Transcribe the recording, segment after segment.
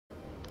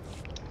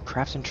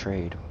Craft and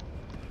trade.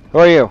 Who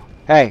are you?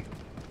 Hey!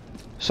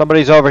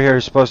 Somebody's over here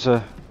who's supposed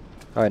to...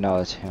 Oh, no,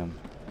 that's him.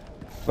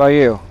 What about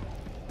you?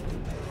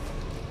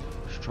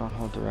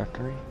 Stronghold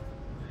directory?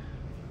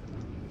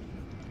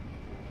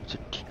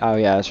 Oh,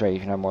 yeah, that's right. You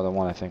can have more than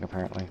one, I think,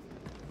 apparently.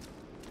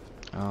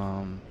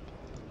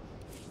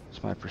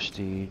 It's my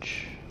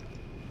prestige.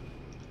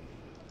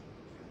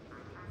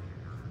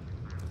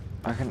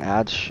 I can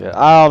add shit.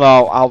 I don't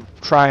know. I'll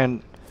try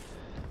and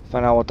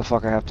find out what the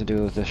fuck I have to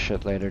do with this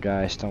shit later,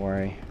 guys. Don't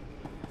worry.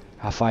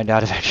 I'll find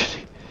out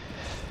eventually.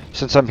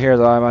 Since I'm here,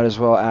 though, I might as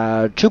well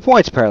add 2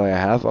 points, apparently I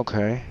have.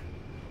 Okay.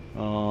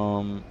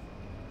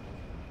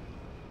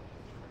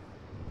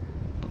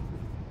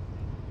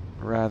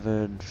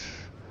 Ravage.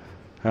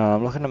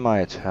 I'm looking at my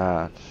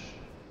attacks.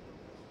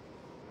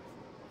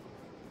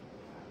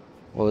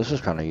 Well, this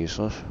is kind of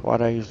useless.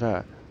 Why'd I use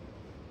that?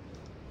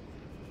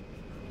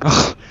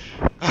 I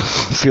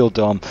feel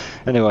dumb.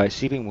 Anyway,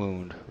 seeping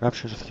wound.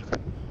 Raptures of...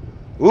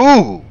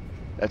 Ooh!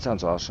 That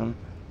sounds awesome.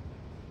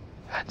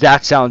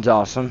 That sounds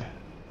awesome.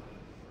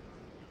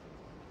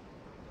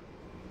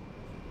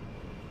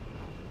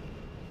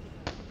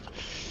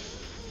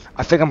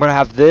 I think I'm gonna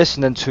have this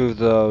and then 2 of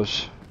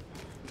those.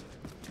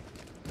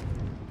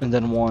 And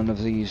then 1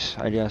 of these,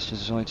 I guess.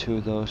 There's only 2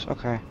 of those.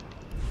 Okay.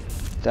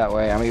 That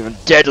way I'm even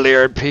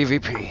deadlier at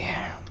PvP.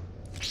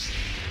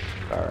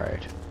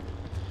 Alright.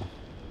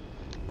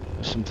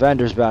 There's some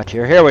vendors back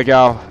here. Here we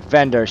go.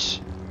 Vendors.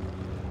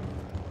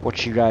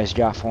 What you guys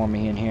got for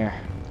me in here?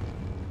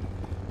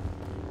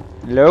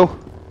 Hello?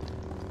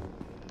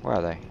 Where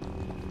are they?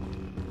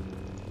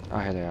 Oh,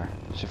 here they are.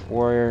 Sith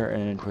Warrior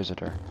and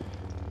Inquisitor.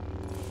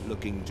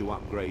 Looking to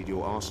upgrade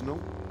your arsenal?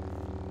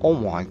 Oh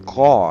my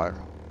god.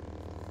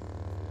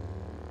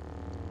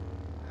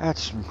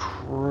 That's some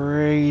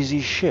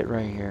crazy shit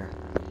right here.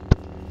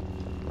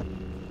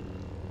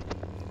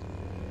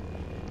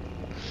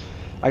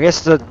 I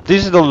guess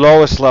these are the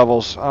lowest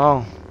levels.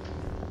 Oh.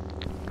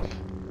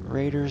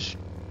 Raiders.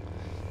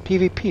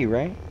 PvP,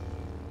 right?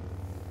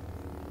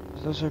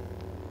 Those are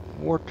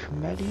War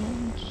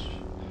Comedians?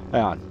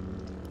 Hang on.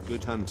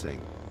 Good hunting.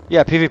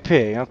 Yeah,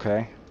 PvP,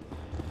 okay.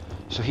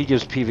 So he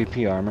gives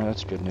PvP armor,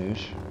 that's good news.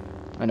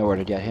 I know where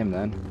to get him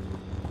then.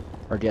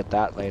 Or get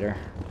that later.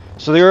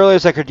 So the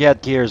earliest I could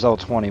get gear is level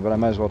 20, but I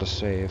might as well just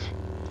save.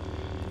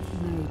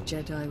 No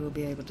Jedi will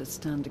be able to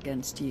stand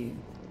against you.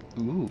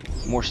 Ooh,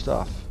 more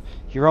stuff.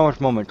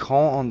 Heroic moment,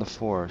 call on the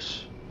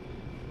Force.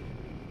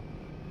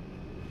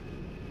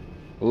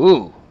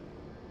 Ooh.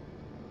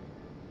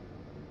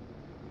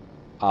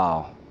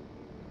 Oh.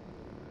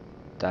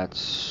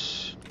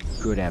 That's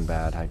good and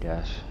bad, I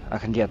guess. I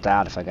can get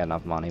that if I get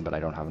enough money, but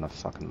I don't have enough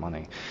fucking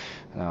money.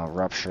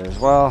 Rupture as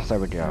well. There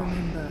we go.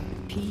 Remember,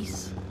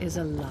 peace is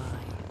a lie.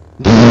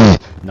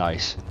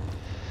 Nice.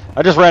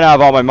 I just ran out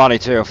of all my money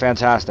too.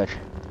 Fantastic.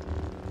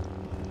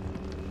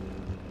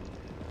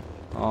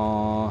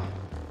 Oh,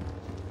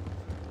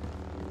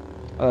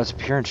 that's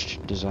appearance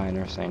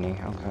designer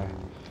thingy. Okay.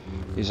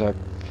 These are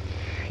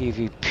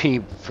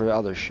PvP for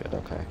other shit.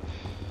 Okay.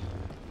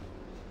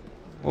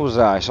 What was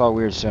that? I saw a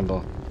weird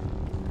symbol.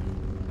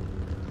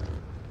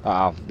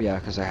 Oh, yeah,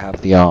 because I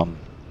have the I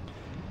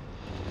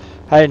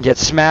didn't get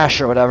smash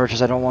or whatever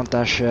because I don't want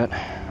that shit.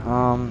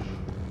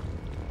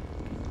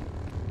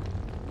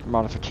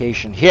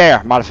 Modification.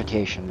 Here!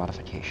 Modification.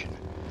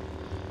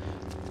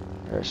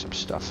 There's some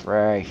stuff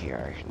right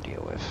here I can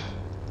deal with.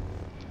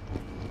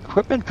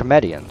 Equipment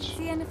comedians.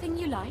 See anything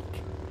you like?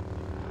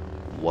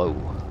 Whoa.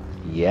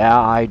 Yeah,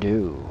 I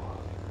do.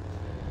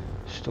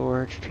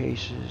 Storage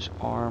cases,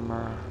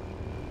 armor.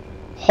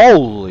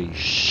 Holy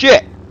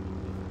shit!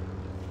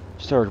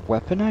 Is there a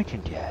weapon I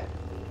can get?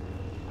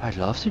 I'd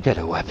love to get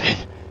a weapon.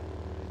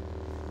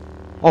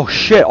 Oh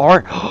shit,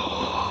 orange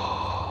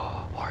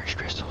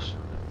crystals.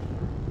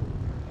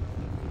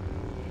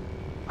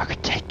 I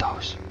could take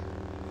those.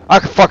 I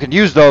could fucking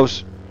use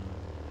those.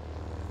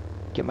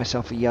 Get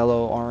myself a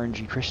yellow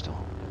orangey crystal.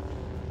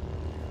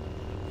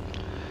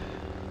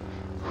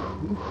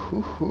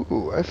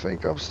 I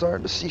think I'm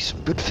starting to see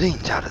some good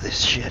things out of this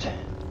shit.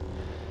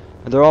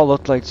 And they all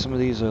look like some of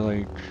these are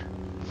like,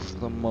 for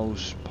the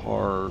most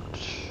part,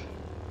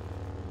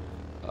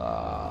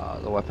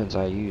 the weapons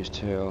I use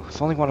too.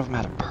 If only one of them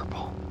had a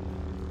purple.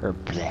 Or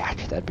black,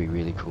 that'd be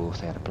really cool if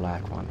they had a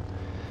black one.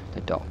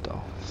 They don't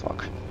though,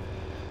 fuck.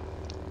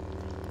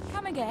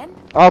 Come again?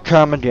 I'll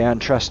come again,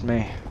 trust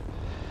me.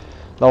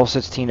 Level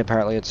 16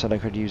 apparently it said I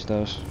could use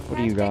those. What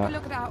do you got? Take a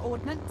look at our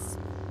ordnance.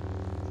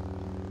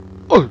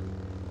 Oh!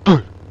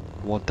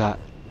 Want that?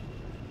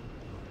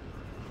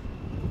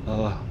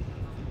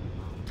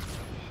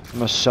 I'm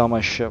gonna sell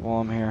my shit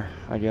while I'm here,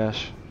 I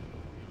guess.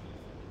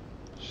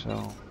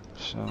 Sell.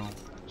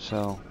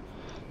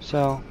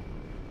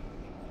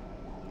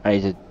 I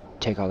need to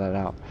take all that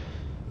out.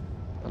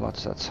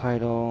 Lots of that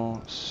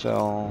title.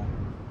 Sell.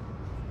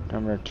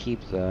 I'm gonna keep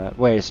that.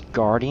 Wait, it's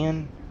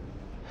Guardian?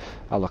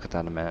 I'll look at that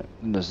in a minute.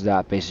 And there's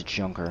that basic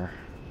junker.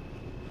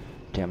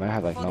 Damn, I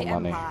have like no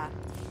money. Empire.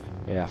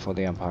 Yeah, for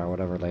the Empire,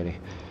 whatever, lady.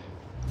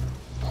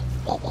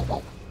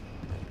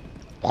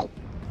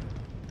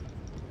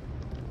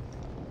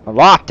 A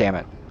lot, damn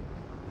it.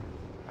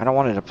 I don't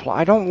want it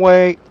applied. I don't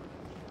wait.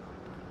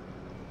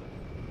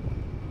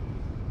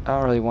 I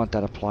don't really want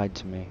that applied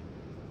to me.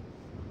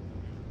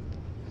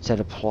 It said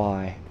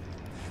apply.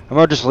 I'm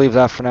gonna just leave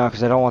that for now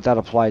because I don't want that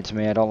applied to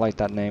me. I don't like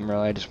that name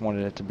really. I just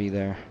wanted it to be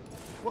there.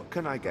 What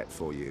can I get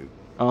for you?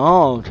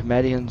 Oh,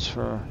 comedians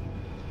for...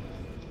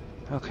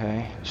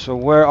 Okay, so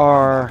where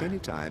are... Back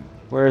anytime.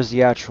 Where is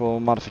the actual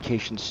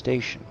modification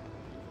station?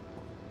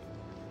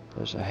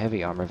 There's a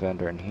heavy armor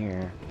vendor in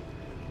here.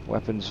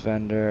 Weapons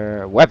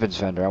vendor... Weapons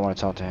vendor, I want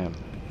to talk to him.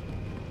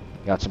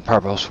 Got some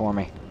purples for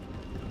me.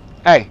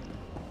 Hey!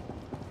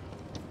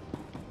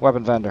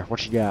 Weapon vendor,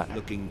 what you got?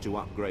 Looking to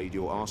upgrade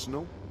your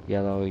arsenal?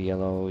 Yellow,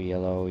 yellow,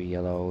 yellow,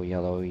 yellow,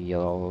 yellow,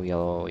 yellow,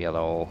 yellow,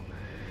 yellow.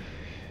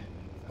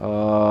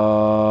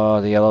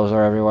 Oh, the yellows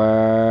are everywhere.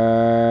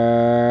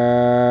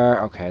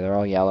 Okay, they're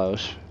all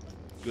yellows.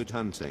 Good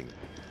hunting.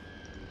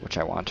 Which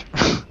I want.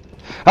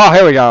 Oh,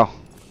 here we go.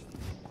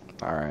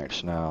 Alright,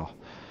 so now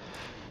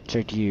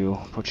take you,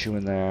 put you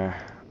in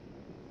there,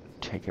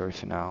 take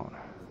everything out.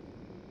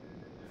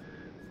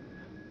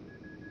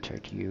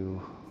 Take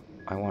you.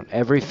 I want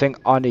everything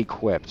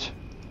unequipped.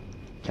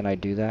 Can I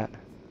do that?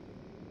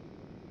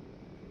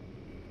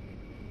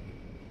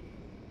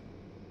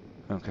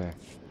 Okay.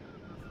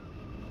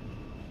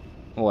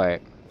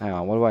 Wait, hang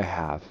on, what do I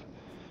have?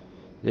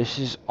 This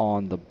is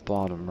on the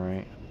bottom,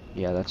 right?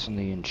 Yeah, that's on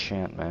the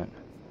enchantment.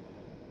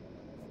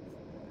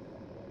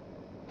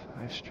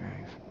 5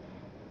 strength.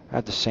 I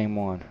have the same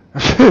one.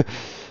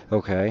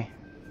 Okay.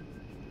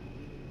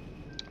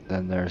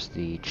 Then there's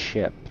the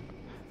chip.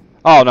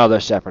 Oh, no,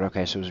 they're separate.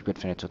 Okay, so it was a good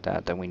thing I took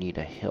that. Then we need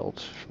a hilt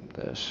from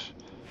this.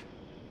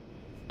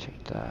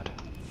 Take that.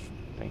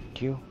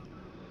 Thank you.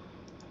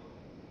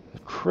 The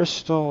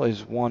crystal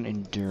is 1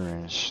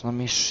 endurance. Let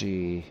me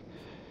see.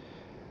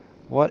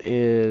 What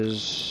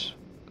is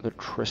the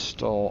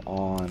crystal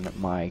on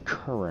my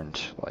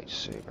current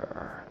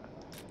lightsaber?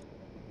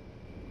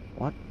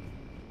 What?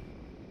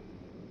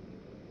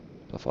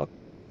 The fuck?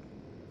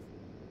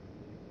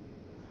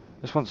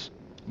 This one's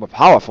more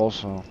powerful,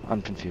 so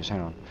I'm confused.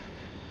 Hang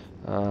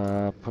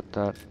on. Put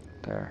that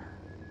there.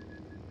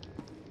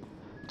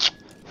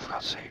 For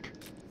God's sake.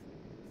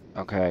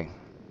 Okay.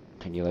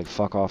 Can you, like,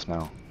 fuck off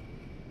now?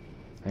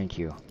 Thank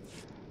you.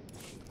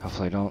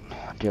 Hopefully I don't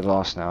get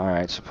lost now.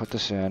 Alright, so put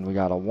this in. We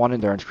got a 1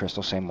 endurance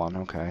crystal, same one,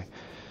 okay.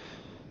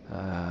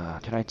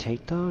 Can I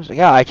take those?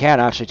 Yeah, I can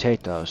actually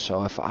take those.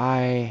 So if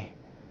I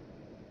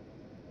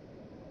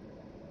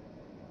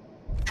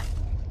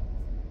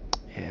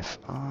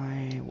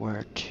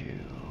were to...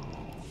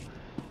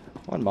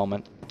 One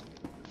moment.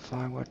 If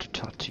I were to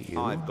talk to you...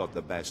 I've got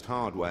the best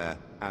hardware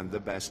and the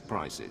best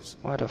prices.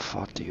 Why the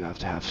fuck do you have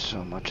to have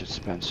so much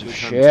expensive Good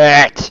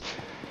shit?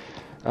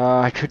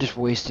 I could just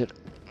waste it.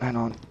 Hang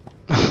on.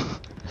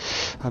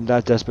 I'm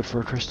that desperate for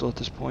a crystal at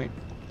this point.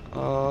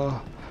 I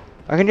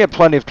can get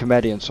plenty of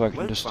comedians, so I can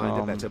Won't just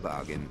find a better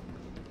bargain.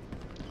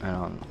 hang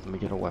on, let me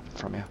get a weapon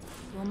from you.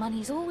 Your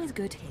money's always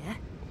good here.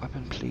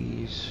 Weapon,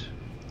 please.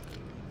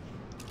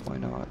 Why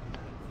not?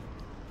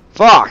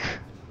 Fuck!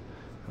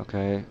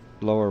 Okay,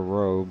 lower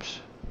robes.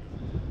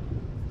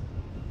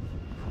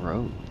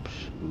 Robes.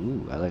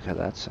 Ooh, I like how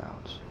that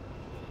sounds.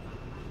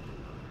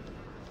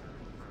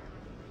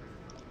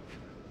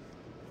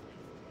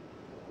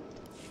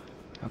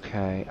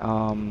 Okay,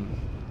 I'm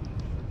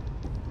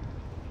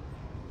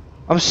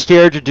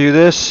scared to do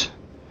this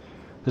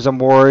because I'm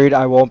worried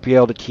I won't be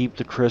able to keep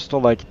the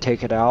crystal, like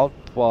take it out,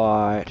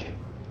 but I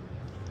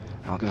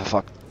don't give a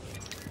fuck.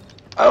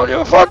 I don't give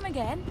a fuck! Come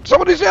again.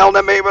 Somebody's yelling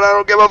at me, but I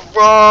don't give a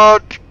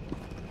fuck!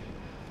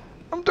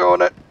 I'm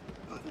doing it.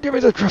 Give me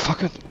the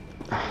fucking...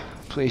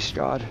 Please,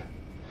 God.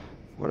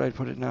 Where did I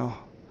put it now?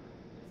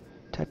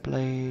 Tet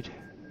blade.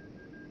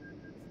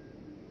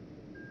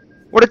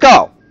 Where'd it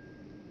go?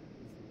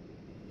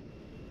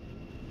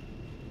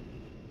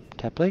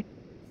 Tet blade?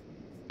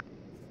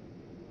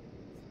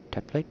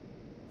 Tet blade?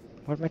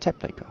 Where'd my tet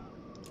blade go?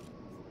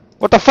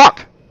 What the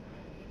fuck?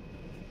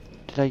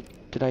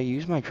 Did I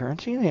use my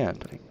currency in the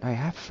end? I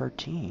have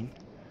 13.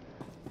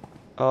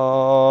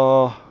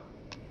 Hello?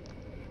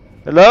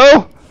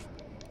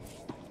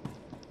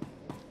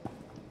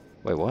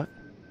 Wait, what?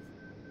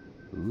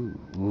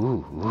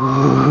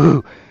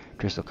 Ooh.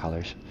 Crystal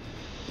colors.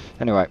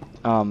 Anyway,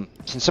 can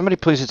somebody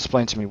please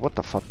explain to me what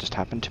the fuck just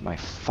happened to my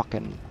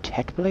fucking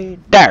tet blade?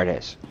 There it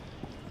is!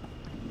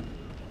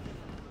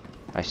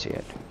 I see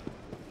it.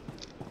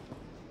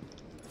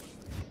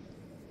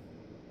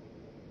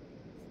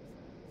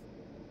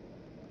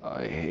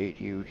 I hate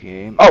you,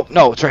 game. Oh,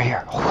 no, it's right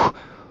here.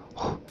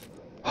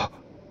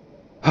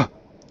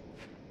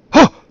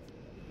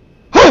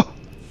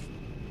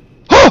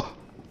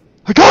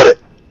 I got it!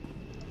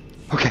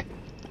 Okay.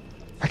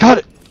 I got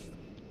it!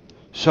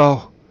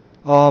 So,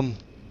 can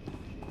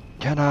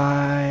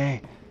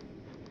I...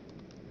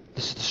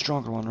 This is the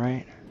stronger one,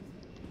 right?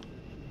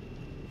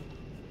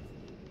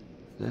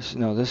 This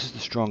is the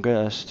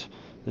strongest.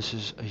 This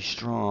is a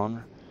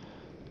strong.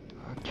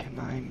 Can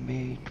I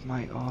make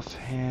my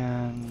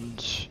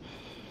offhand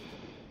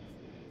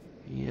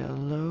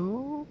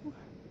yellow?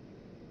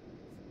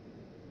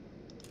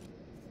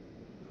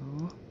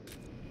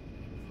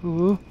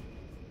 Ooh.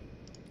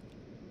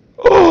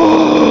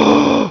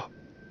 Oh!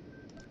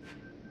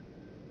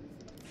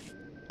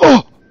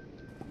 Oh!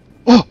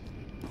 Oh!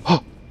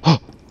 Oh! Oh!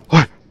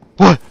 What?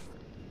 What?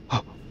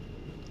 Oh!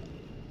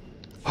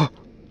 Oh!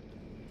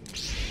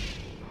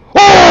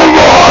 Oh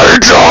my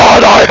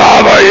God! I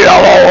have a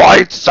yellow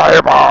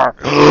lightsaber!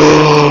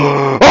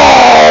 Oh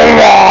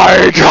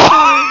my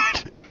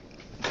God!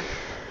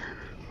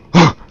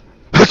 Oh,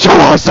 that's so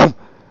awesome!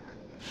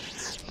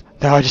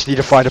 Now I just need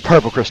to find a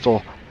purple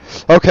crystal.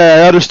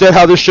 Okay, I understand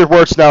how this shit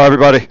works now,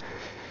 everybody.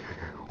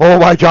 Oh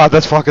my God,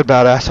 that's fucking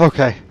badass.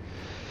 Okay.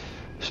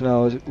 So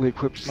now we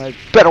equip my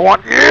better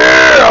one.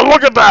 Yeah!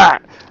 Look at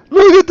that!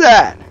 Look at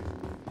that!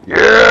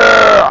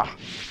 Yeah!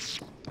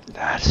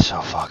 That's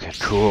so fucking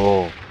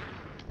cool.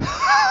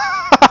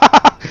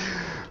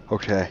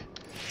 Okay,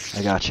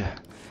 I gotcha.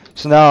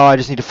 So now I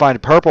just need to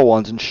find purple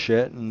ones and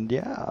shit, and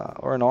yeah,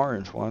 or an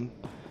orange one.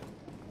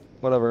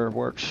 Whatever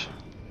works.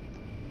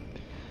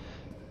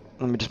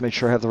 Let me just make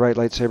sure I have the right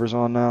lightsabers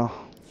on now.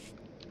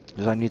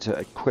 Because I need to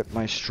equip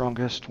my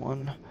strongest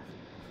one.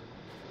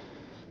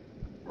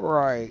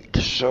 Right,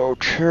 so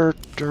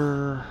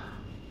character.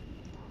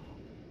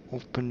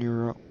 Open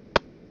your up.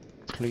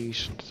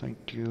 Please,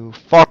 thank you.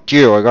 Fuck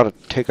you, I gotta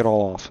take it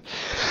all off.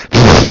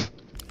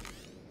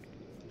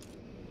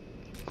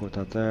 Put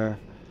that there.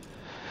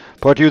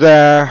 Put you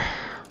there.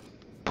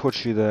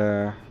 Put you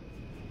there.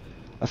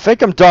 I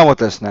think I'm done with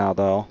this now,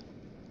 though.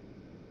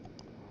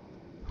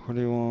 What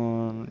do you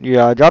want?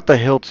 Yeah, I got the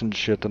hilts and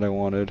shit that I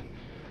wanted.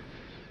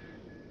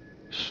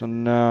 So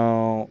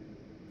now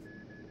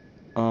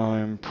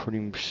I'm pretty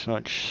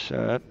much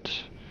set.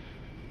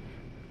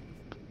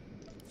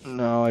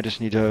 Now I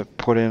just need to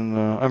put in.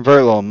 I'm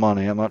very low on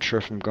money. I'm not sure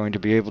if I'm going to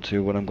be able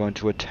to, but I'm going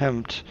to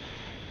attempt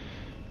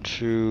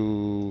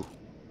to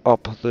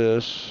up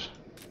this.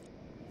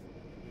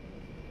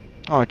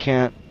 Oh, I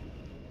can't.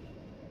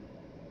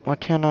 Why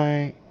can't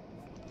I?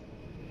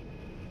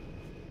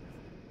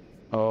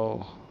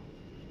 Oh.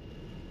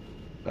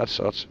 That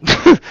sucks.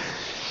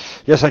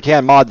 Yes, I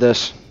can mod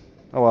this.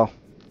 Oh well.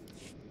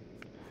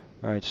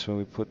 Alright, so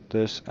we put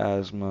this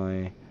as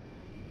my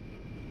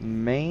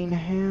main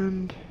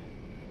hand.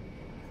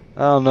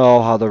 I don't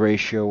know how the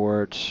ratio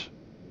works.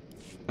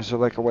 Is there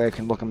like a way I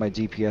can look at my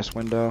DPS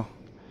window?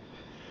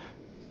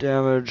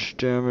 Damage,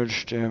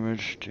 damage,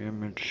 damage,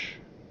 damage.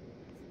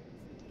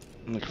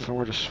 Like if I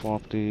were to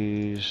swap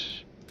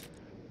these.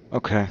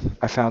 Okay,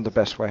 I found the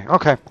best way.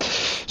 Okay,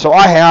 so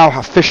I now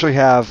officially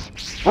have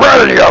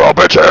red and yellow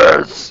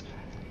bitches!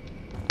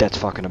 That's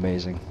fucking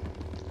amazing.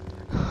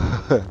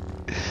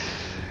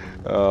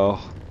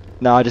 Oh.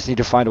 Now I just need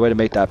to find a way to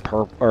make that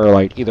purple, or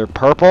like either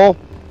purple,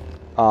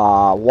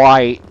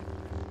 white,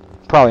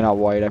 probably not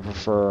white, I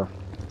prefer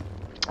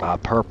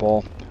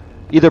purple.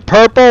 Either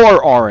purple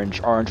or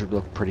orange. Orange would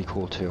look pretty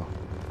cool too.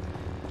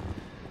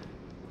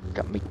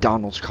 Got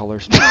McDonald's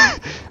colors.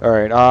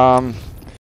 Alright,